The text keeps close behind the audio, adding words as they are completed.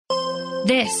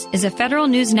This is a Federal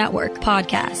News Network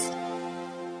podcast.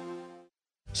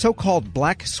 So-called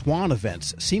black swan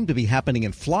events seem to be happening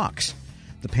in flocks.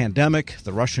 The pandemic,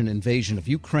 the Russian invasion of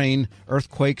Ukraine,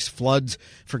 earthquakes, floods.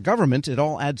 For government, it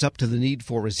all adds up to the need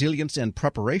for resilience and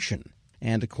preparation.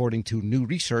 And according to new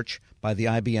research by the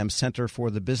IBM Center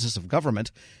for the Business of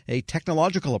Government, a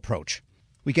technological approach.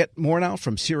 We get more now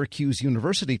from Syracuse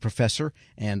University professor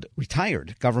and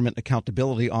retired Government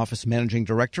Accountability Office Managing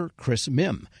Director Chris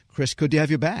Mihm. Chris, good to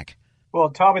have you back. Well,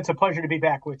 Tom, it's a pleasure to be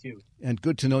back with you. And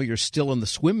good to know you're still in the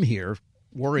swim here,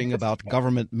 worrying about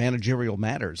government managerial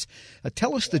matters.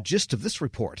 Tell us the gist of this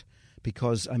report,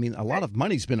 because, a lot of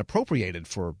money's been appropriated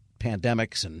for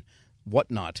pandemics and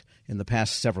whatnot in the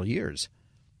past several years.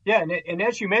 Yeah, and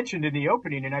as you mentioned in the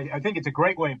opening, and I think it's a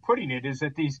great way of putting it, is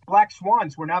that these black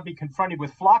swans will now be confronted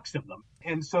with flocks of them.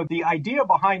 And so the idea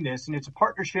behind this, and it's a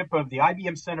partnership of the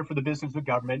IBM Center for the Business of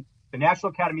Government, the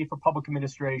National Academy for Public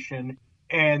Administration,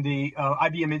 and the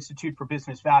IBM Institute for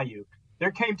Business Value.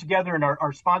 They came together and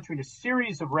are sponsoring a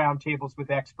series of roundtables with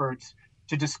experts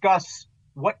to discuss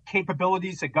what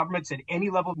capabilities that governments at any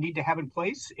level need to have in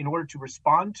place in order to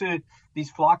respond to these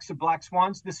flocks of black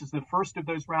swans. This is the first of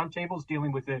those roundtables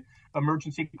dealing with the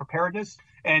emergency preparedness.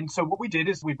 And so what we did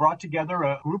is we brought together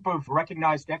a group of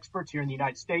recognized experts here in the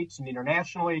United States and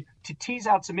internationally to tease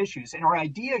out some issues. And our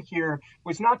idea here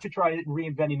was not to try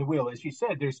reinventing the wheel. As you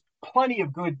said, there's plenty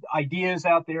of good ideas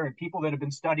out there and people that have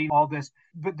been studying all this.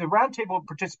 But the roundtable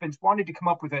participants wanted to come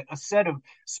up with a set of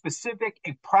specific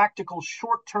and practical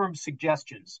short-term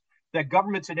suggestions that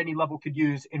governments at any level could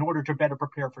use in order to better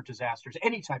prepare for disasters,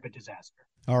 any type of disaster.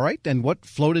 All right. And what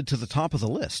floated to the top of the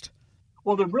list?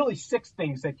 Well, there are really 6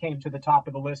 things that came to the top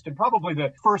of the list, and probably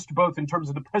the first, both in terms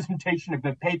of the presentation of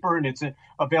the paper, and it's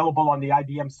available on the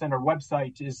IBM Center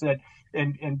website, is that,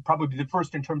 and probably the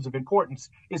first in terms of importance,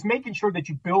 is making sure that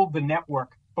you build the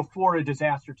network before a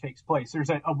disaster takes place.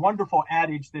 There's a wonderful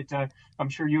adage that I'm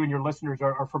sure you and your listeners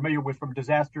are familiar with from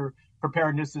disaster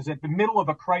preparedness, is that the middle of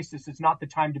a crisis is not the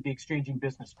time to be exchanging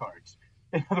business cards.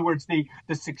 In other words, the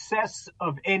success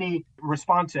of any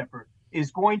response effort is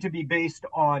going to be based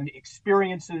on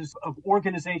experiences of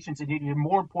organizations and, even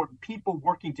more important, people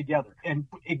working together and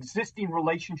existing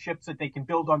relationships that they can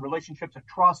build on, relationships of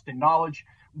trust and knowledge.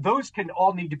 Those can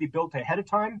all need to be built ahead of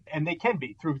time, and they can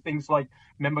be through things like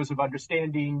memos of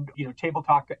understanding, table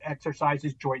talk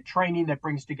exercises, joint training that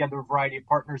brings together a variety of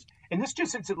partners. And this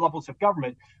just sits at levels of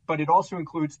government, but it also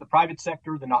includes the private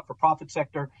sector, the not-for-profit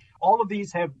sector. All of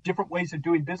these have different ways of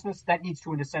doing business. That needs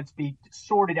to, in a sense, be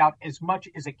sorted out as much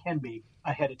as it can be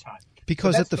ahead of time.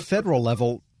 Because at the federal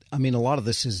level, a lot of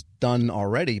this is done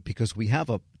already because we have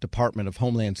a Department of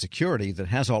Homeland Security that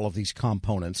has all of these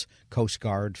components, Coast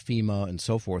Guard, FEMA, and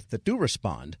so forth, that do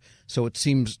respond. So it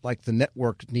seems like the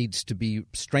network needs to be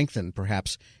strengthened,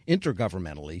 perhaps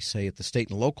intergovernmentally, say at the state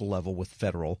and local level with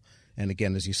federal, and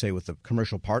again, as you say, with the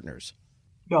commercial partners.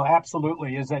 No,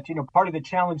 absolutely. Is that, part of the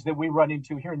challenge that we run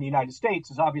into here in the United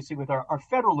States is obviously with our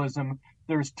federalism,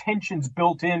 there's tensions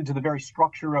built into the very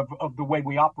structure of the way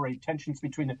we operate, tensions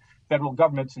between the federal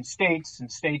governments and states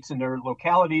and their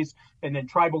localities, and then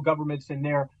tribal governments in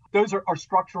there. Those are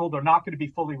structural. They're not going to be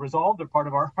fully resolved. They're part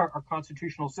of our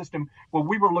constitutional system. What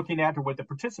we were looking at, or what the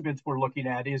participants were looking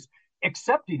at, is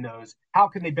accepting those. How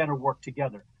can they better work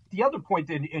together? The other point,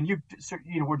 and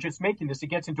you were just making this, it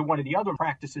gets into one of the other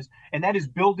practices, and that is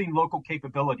building local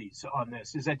capabilities on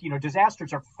this, is that,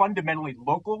 disasters are fundamentally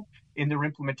local in their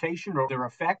implementation or their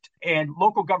effect, and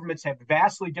local governments have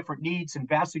vastly different needs and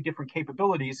vastly different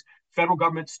capabilities. Federal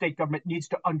government, state government needs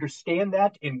to understand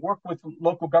that and work with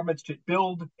local governments to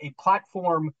build a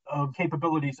platform of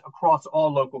capabilities across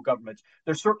all local governments.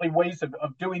 There's certainly ways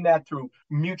of doing that through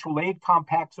mutual aid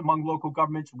compacts among local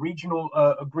governments, regional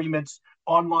agreements,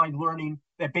 online learning,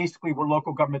 that basically where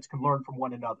local governments can learn from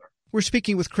one another. We're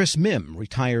speaking with Chris Mihm,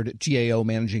 retired GAO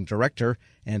Managing Director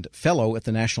and Fellow at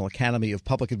the National Academy of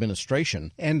Public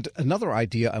Administration. And another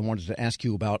idea I wanted to ask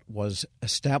you about was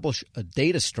establish a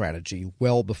data strategy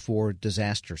well before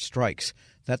disaster strikes.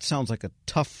 That sounds like a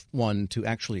tough one to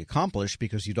actually accomplish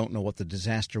because you don't know what the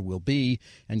disaster will be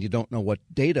and you don't know what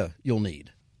data you'll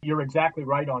need. You're exactly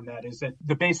right on that, is that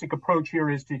the basic approach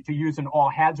here is to use an all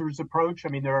hazards approach.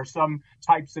 There are some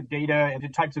types of data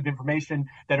and types of information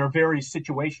that are very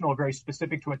situational, very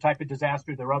specific to a type of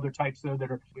disaster. There are other types, though, that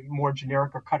are more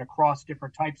generic or cut across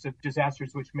different types of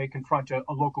disasters which may confront a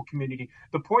local community.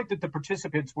 The point that the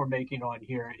participants were making on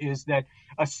here is that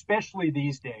especially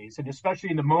these days, and especially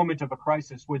in the moment of a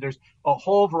crisis where there's a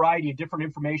whole variety of different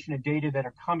information and data that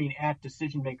are coming at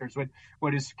decision makers,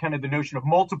 what is kind of the notion of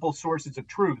multiple sources of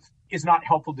truth, is not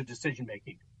helpful to decision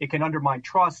making. It can undermine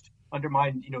trust.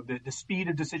 undermine, the speed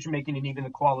of decision making and even the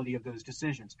quality of those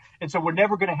decisions. And so we're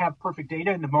never going to have perfect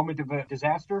data in the moment of a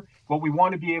disaster. What we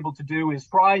want to be able to do is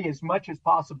try as much as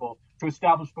possible to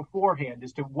establish beforehand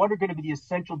as to what are going to be the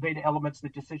essential data elements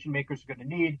that decision makers are going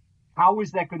to need. How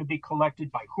is that going to be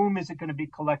collected? By whom is it going to be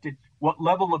collected? What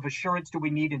level of assurance do we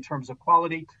need in terms of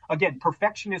quality? Again,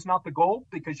 perfection is not the goal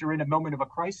because you're in a moment of a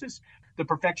crisis. The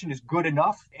perfection is good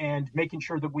enough, and making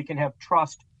sure that we can have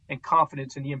trust and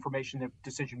confidence in the information that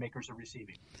decision makers are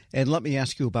receiving. And let me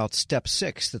ask you about step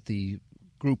 6 that the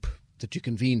group that you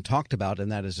convened talked about,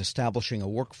 and that is establishing a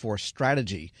workforce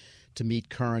strategy to meet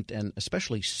current and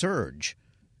especially surge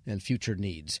and future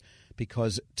needs.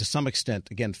 Because to some extent,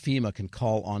 again, FEMA can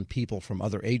call on people from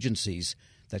other agencies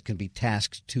that can be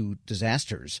tasked to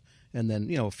disasters. And then,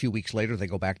 a few weeks later, they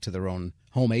go back to their own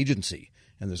home agency.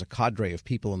 And there's a cadre of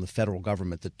people in the federal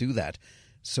government that do that.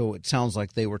 So it sounds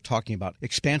like they were talking about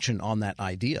expansion on that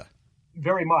idea.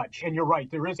 Very much. And you're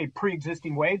right. There is a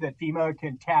pre-existing way that FEMA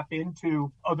can tap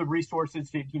into other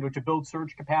resources to build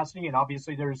surge capacity. And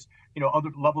obviously there's,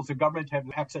 other levels of government have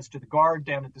access to the Guard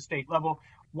down at the state level.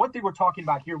 What they were talking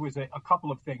about here was a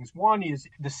couple of things. One is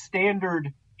the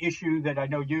standard issue that I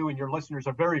know you and your listeners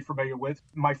are very familiar with.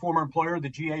 My former employer, the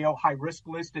GAO high risk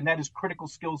list, and that is critical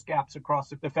skills gaps across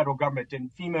the federal government. And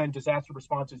FEMA and disaster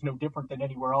response is no different than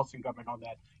anywhere else in government on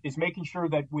that, is making sure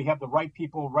that we have the right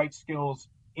people, right skills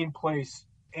in place,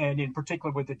 and in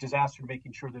particular with the disaster,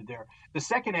 making sure they're there. The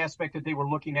second aspect that they were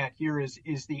looking at here is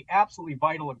the absolutely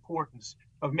vital importance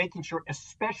of making sure,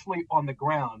 especially on the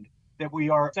ground, that we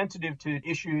are sensitive to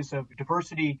issues of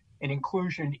diversity and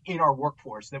inclusion in our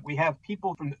workforce, that we have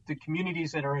people from the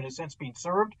communities that are in a sense being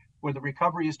served, where the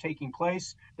recovery is taking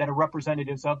place, that are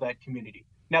representatives of that community.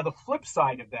 Now, the flip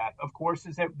side of that, of course,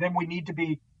 is that then we need to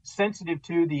be sensitive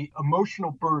to the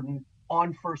emotional burden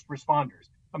on first responders.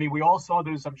 I mean, we all saw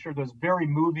those very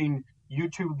moving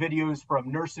YouTube videos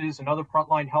from nurses and other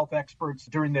frontline health experts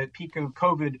during the peak of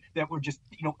COVID that were just,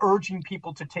 urging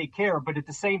people to take care. But at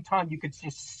the same time, you could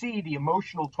just see the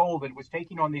emotional toll that it was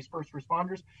taking on these first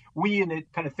responders. We, in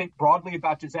it, kind of think broadly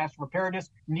about disaster preparedness,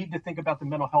 need to think about the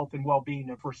mental health and well-being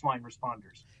of first line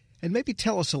responders. And maybe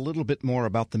tell us a little bit more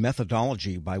about the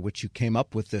methodology by which you came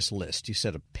up with this list. You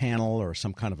said a panel or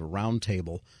some kind of a round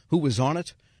table. Who was on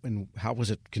it? And how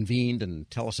was it convened? And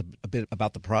tell us a bit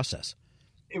about the process.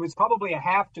 It was probably a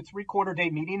half to 3/4 day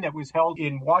meeting that was held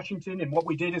in Washington. And what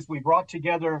we did is we brought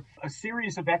together a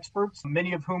series of experts,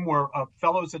 many of whom were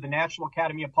fellows of the National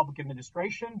Academy of Public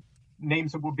Administration.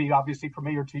 Names that will be obviously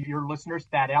familiar to your listeners.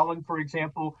 Thad Allen, for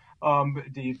example,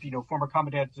 the former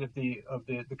commandant of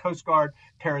the Coast Guard,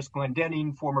 Paris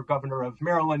Glendening, former governor of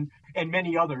Maryland, and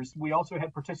many others. We also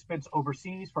had participants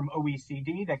overseas from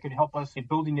OECD that could help us in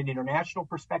building an international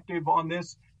perspective on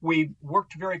this. We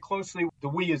worked very closely. The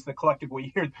we is the collective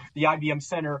we here, the IBM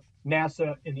Center,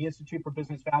 NASA, and the Institute for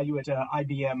Business Value at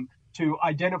IBM to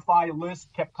identify a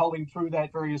list, kept culling through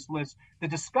that various lists. The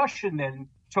discussion then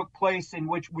took place in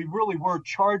which we really were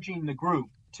charging the group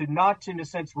to not, in a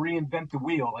sense, reinvent the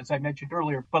wheel, as I mentioned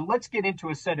earlier, but let's get into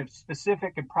a set of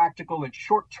specific and practical and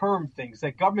short-term things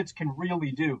that governments can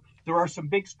really do. There are some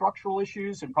big structural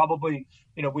issues, and probably,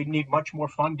 we need much more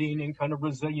funding and kind of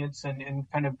resilience and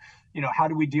kind of, how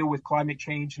do we deal with climate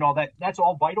change and all that. That's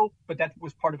all vital, but that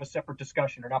was part of a separate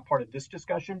discussion or not part of this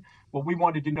discussion. What we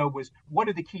wanted to know was what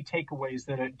are the key takeaways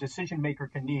that a decision maker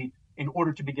can need in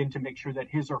order to begin to make sure that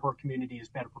his or her community is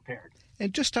better prepared.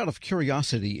 And just out of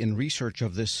curiosity, in research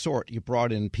of this sort, you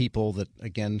brought in people that,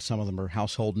 again, some of them are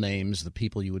household names, the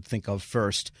people you would think of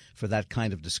first for that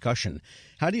kind of discussion.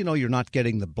 How do you know you're not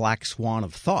getting the black swan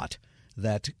of thought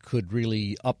that could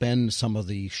really upend some of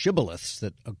the shibboleths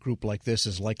that a group like this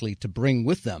is likely to bring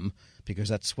with them, because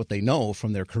that's what they know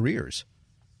from their careers?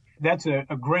 That's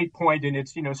a great point, and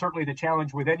it's certainly the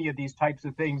challenge with any of these types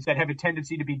of things that have a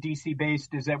tendency to be DC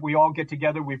based is that we all get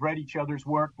together, we've read each other's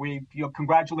work, we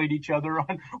congratulate each other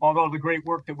on all the great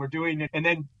work that we're doing, and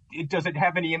then it doesn't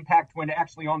have any impact when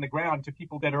actually on the ground to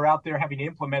people that are out there having to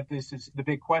implement this is the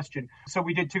big question. So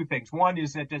we did two things. One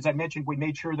is that, as I mentioned, we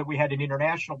made sure that we had an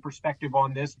international perspective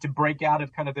on this to break out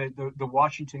of kind of the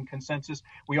Washington consensus.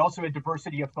 We also had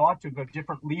diversity of thought of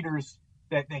different leaders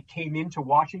that came into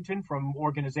Washington from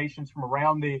organizations from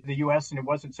around the U.S. and it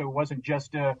wasn't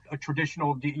just a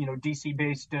traditional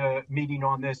DC-based meeting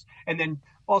on this. And then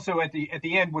also at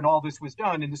the end, when all this was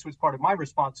done, and this was part of my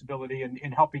responsibility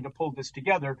in helping to pull this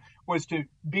together, was to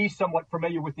be somewhat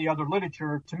familiar with the other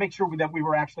literature to make sure that we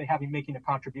were actually making a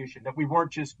contribution, that we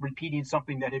weren't just repeating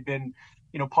something that had been,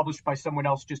 published by someone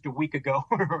else just a week ago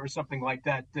or something like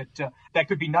that. That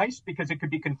could be nice because it could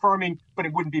be confirming, but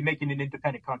it wouldn't be making an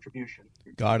independent contribution.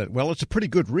 Got it. Well, it's a pretty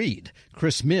good read.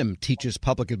 Chris Mihm teaches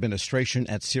public administration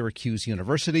at Syracuse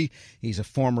University. He's a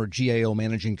former GAO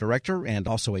managing director and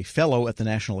also a fellow at the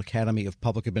National Academy of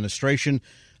Public Administration.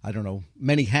 I don't know,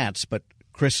 many hats, but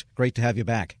Chris, great to have you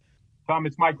back. Tom,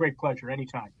 it's my great pleasure.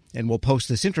 Anytime. And we'll post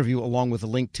this interview along with a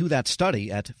link to that study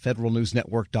at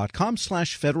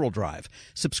federalnewsnetwork.com/Federal Drive.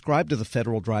 Subscribe to the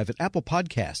Federal Drive at Apple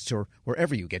Podcasts or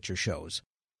wherever you get your shows.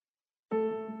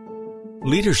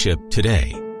 Leadership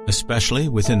today, especially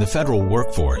within the federal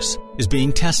workforce, is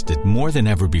being tested more than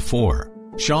ever before.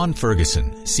 Sean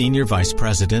Ferguson, Senior Vice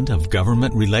President of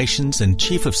Government Relations and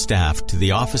Chief of Staff to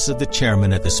the Office of the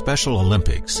Chairman at the Special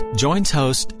Olympics, joins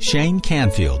host Shane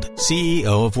Canfield,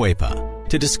 CEO of WEPA,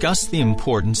 to discuss the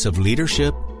importance of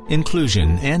leadership,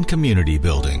 inclusion, and community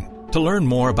building. To learn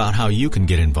more about how you can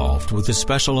get involved with the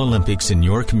Special Olympics in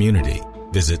your community,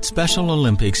 visit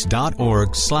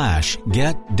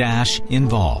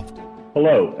specialolympics.org/get-involved.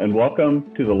 Hello, and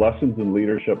welcome to the Lessons in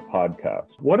Leadership podcast.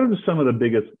 What are some of the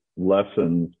biggest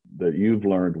lessons that you've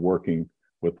learned working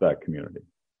with that community?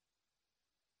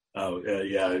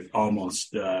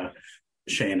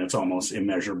 Shane, it's almost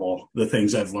immeasurable, the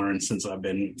things I've learned since I've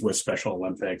been with Special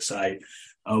Olympics.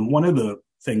 One of the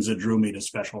things that drew me to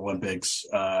Special Olympics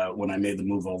when I made the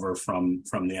move over from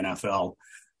the NFL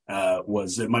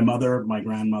was that my mother, my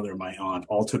grandmother, my aunt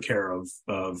all took care of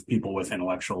people with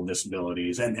intellectual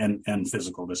disabilities and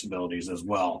physical disabilities as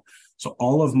well. So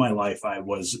all of my life I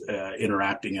was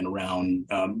interacting and around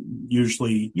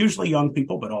usually young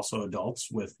people, but also adults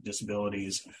with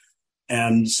disabilities.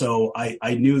 And so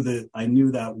I knew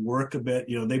that work a bit.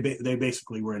 They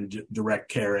basically were in direct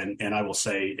care, and I will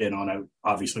say, and I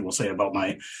obviously will say about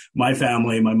my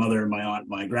family, my mother, my aunt,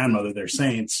 my grandmother, they're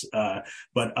saints.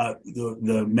 But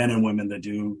the men and women that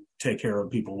do take care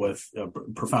of people with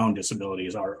profound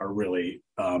disabilities are really,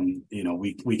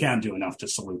 we can't do enough to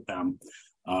salute them.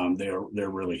 They're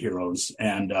really heroes.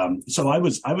 And so I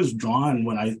was drawn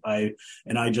when I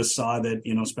just saw that,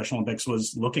 Special Olympics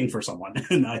was looking for someone.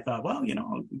 And I thought, well,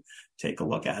 I'll take a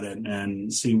look at it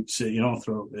and see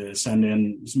send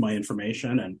in my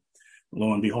information. And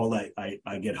lo and behold,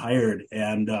 I get hired.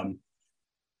 And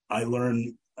I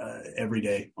learn every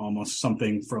day almost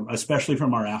something especially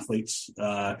from our athletes.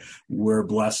 We're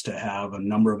blessed to have a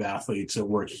number of athletes that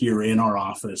work here in our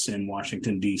office in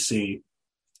Washington, D.C.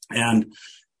 And,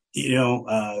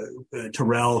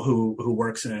 Terrell, who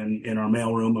works in our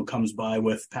mailroom, who comes by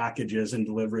with packages and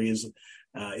deliveries.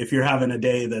 If you're having a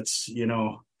day that's,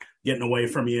 getting away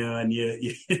from you and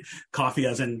you coffee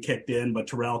hasn't kicked in, but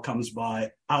Terrell comes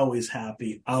by, always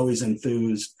happy, always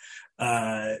enthused,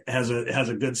 has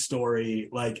a good story.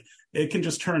 Like, it can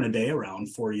just turn a day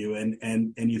around for you.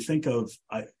 And you think of,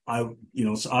 so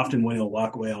often when he'll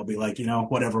walk away, I'll be like,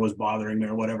 whatever was bothering me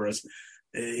or whatever is,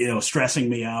 stressing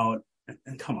me out.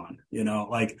 And come on,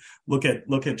 look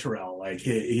at Terrell. Like,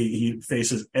 he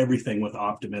faces everything with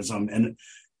optimism. And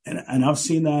I've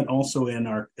seen that also in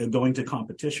our going to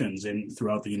competitions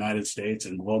throughout the United States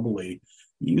and globally.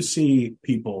 You see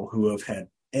people who have had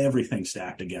everything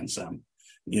stacked against them.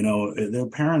 Their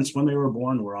parents, when they were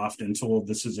born, were often told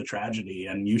this is a tragedy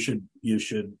and you should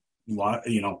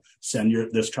send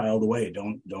this child away.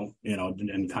 Don't,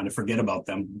 and kind of forget about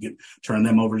them, turn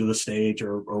them over to the stage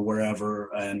or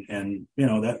wherever. And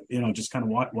just kind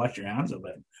of wash your hands of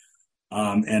it.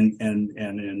 And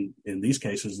in these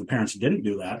cases, the parents didn't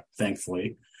do that,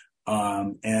 thankfully.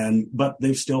 But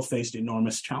they've still faced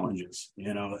enormous challenges,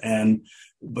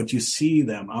 but you see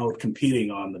them out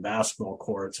competing on the basketball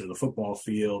courts or the football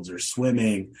fields or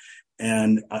swimming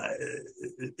and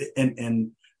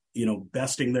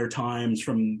besting their times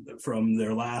from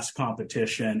their last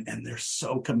competition. And they're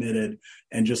so committed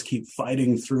and just keep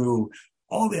fighting through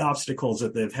all the obstacles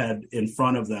that they've had in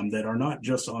front of them that are not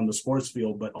just on the sports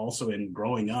field, but also in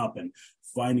growing up and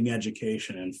finding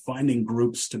education and finding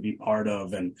groups to be part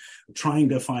of and trying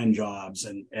to find jobs.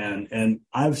 And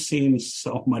I've seen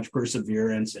so much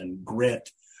perseverance and grit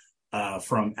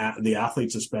from the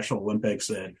athletes of Special Olympics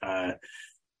that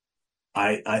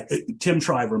Tim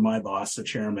Shriver, my boss, the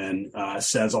chairman,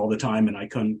 says all the time, and I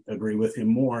couldn't agree with him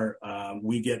more,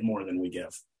 we get more than we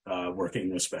give.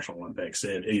 Working with Special Olympics,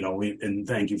 and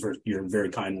thank you for your very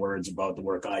kind words about the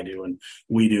work I do and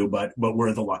we do, but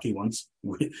we're the lucky ones.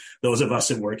 Those of us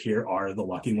that work here are the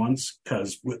lucky ones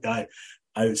because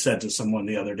I said to someone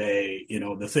the other day,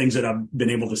 the things that I've been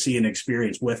able to see and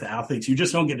experience with athletes, you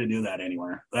just don't get to do that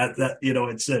anywhere.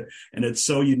 It's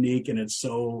so unique and it's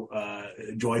so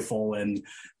joyful. And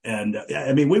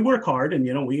I mean, we work hard, and,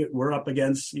 we're up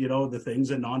against, the things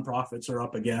that nonprofits are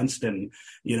up against, and,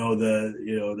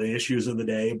 the issues of the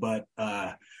day. But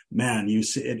man, you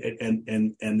see it,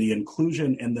 and the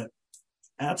inclusion and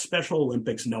at Special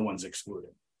Olympics, no one's excluded.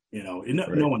 No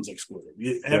one's excluded.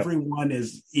 Everyone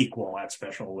is equal at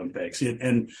Special Olympics.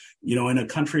 In a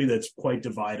country that's quite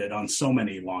divided on so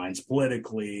many lines,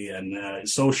 politically and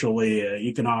socially,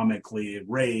 economically,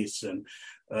 race and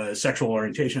sexual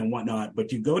orientation and whatnot.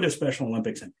 But you go to Special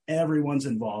Olympics and everyone's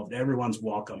involved, everyone's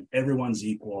welcome, everyone's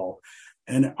equal.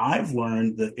 And I've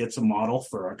learned that it's a model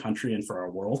for our country and for our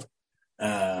world.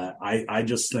 I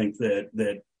just think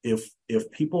that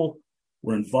if people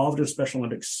were involved in Special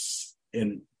Olympics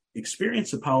and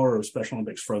experience the power of Special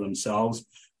Olympics for themselves,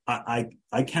 I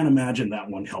can't imagine that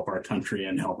won't help our country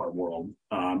and help our world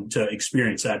to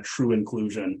experience that true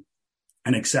inclusion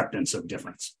and acceptance of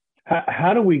difference. How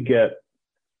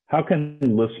can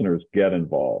listeners get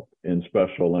involved in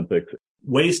Special Olympics?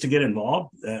 Ways to get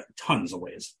involved, tons of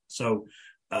ways. So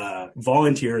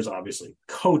volunteers, obviously,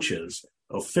 coaches,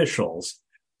 officials.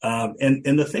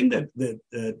 And the thing that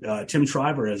Tim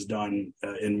Shriver has done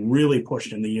and really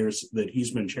pushed in the years that he's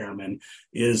been chairman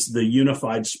is the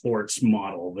unified sports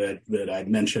model that I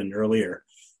mentioned earlier,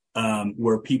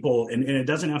 where people, and it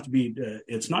doesn't have to be,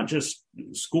 it's not just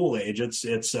school age. It's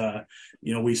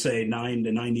we say 9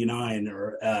 to 99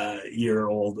 or year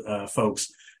old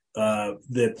folks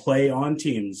that play on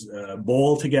teams,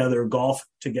 bowl together, golf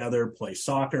together, play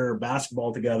soccer,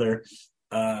 basketball together.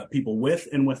 People with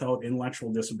and without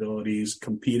intellectual disabilities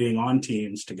competing on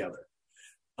teams together.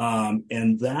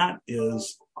 And that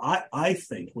is, I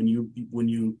think, when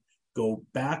you go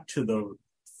back to the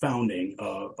founding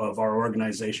of our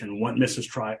organization, what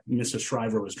Mrs.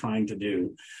 Shriver was trying to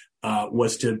do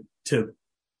was to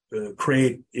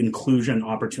create inclusion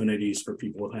opportunities for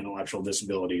people with intellectual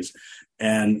disabilities.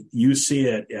 And you see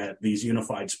it at these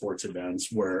unified sports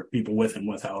events where people with and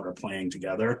without are playing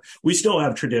together. We still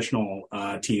have traditional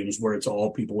teams where it's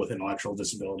all people with intellectual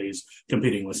disabilities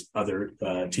competing with other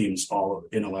teams, all of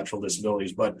intellectual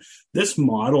disabilities. But this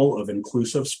model of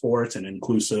inclusive sports and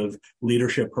inclusive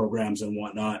leadership programs and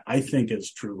whatnot, I think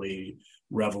is truly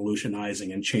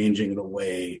revolutionizing and changing the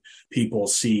way people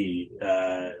see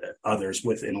others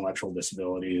with intellectual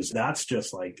disabilities. That's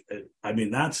just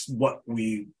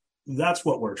that's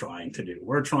what we're trying to do.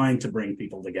 We're trying to bring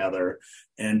people together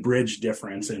and bridge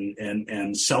difference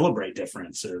and celebrate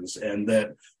differences, and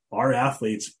that our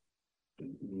athletes,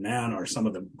 man, are some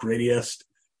of the greatest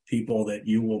people that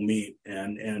you will meet,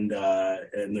 and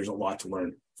there's a lot to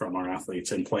learn from our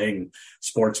athletes, and playing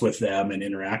sports with them and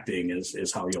interacting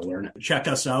is how you'll learn it. Check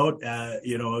us out at,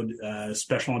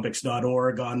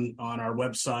 specialolympics.org on our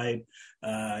website.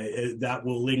 That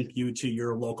will link you to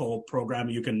your local program.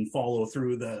 You can follow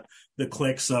through the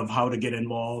clicks of how to get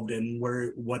involved and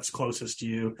what's closest to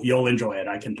you. You'll enjoy it.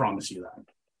 I can promise you that.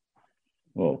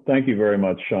 Well, thank you very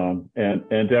much, Sean. And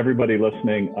to everybody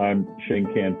listening, I'm Shane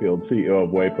Canfield, CEO of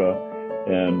WEPA,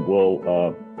 and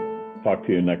we'll talk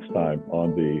to you next time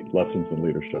on the Lessons in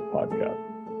Leadership podcast.